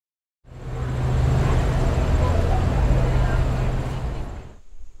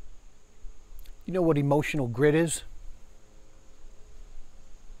You know what emotional grit is?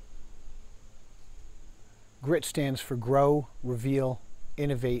 Grit stands for grow, reveal,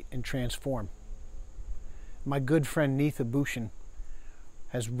 innovate, and transform. My good friend Neeta Bhushan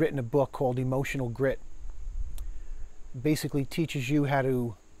has written a book called Emotional Grit. It basically teaches you how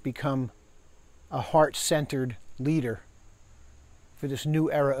to become a heart-centered leader for this new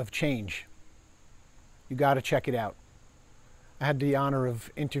era of change. You got to check it out. I had the honor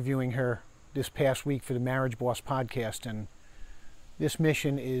of interviewing her this past week for the Marriage Boss podcast, and this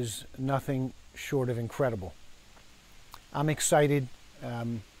mission is nothing short of incredible. I'm excited.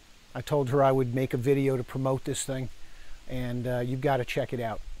 I told her I would make a video to promote this thing, and you've got to check it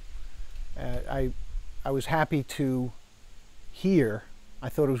out. I was happy to hear, I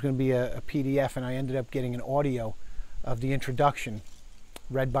thought it was going to be a PDF, and I ended up getting an audio of the introduction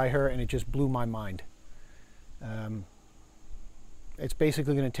read by her, and it just blew my mind. It's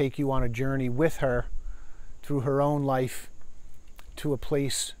basically going to take you on a journey with her through her own life to a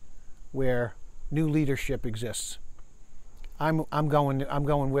place where new leadership exists. I'm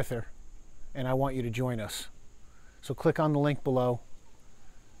going with her, and I want you to join us. So click on the link below.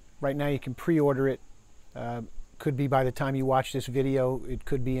 Right now you can pre-order it. Could be by the time you watch this video, it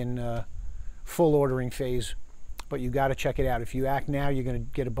could be in full ordering phase, but you got to check it out. If you act now, you're going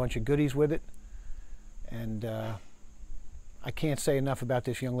to get a bunch of goodies with it, and I can't say enough about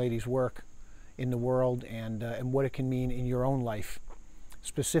this young lady's work in the world and what it can mean in your own life,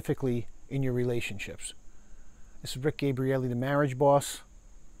 specifically in your relationships. This is Gabrielly, the Marriage Boss,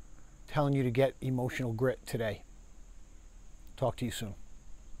 telling you to get emotional grit today. Talk to you soon.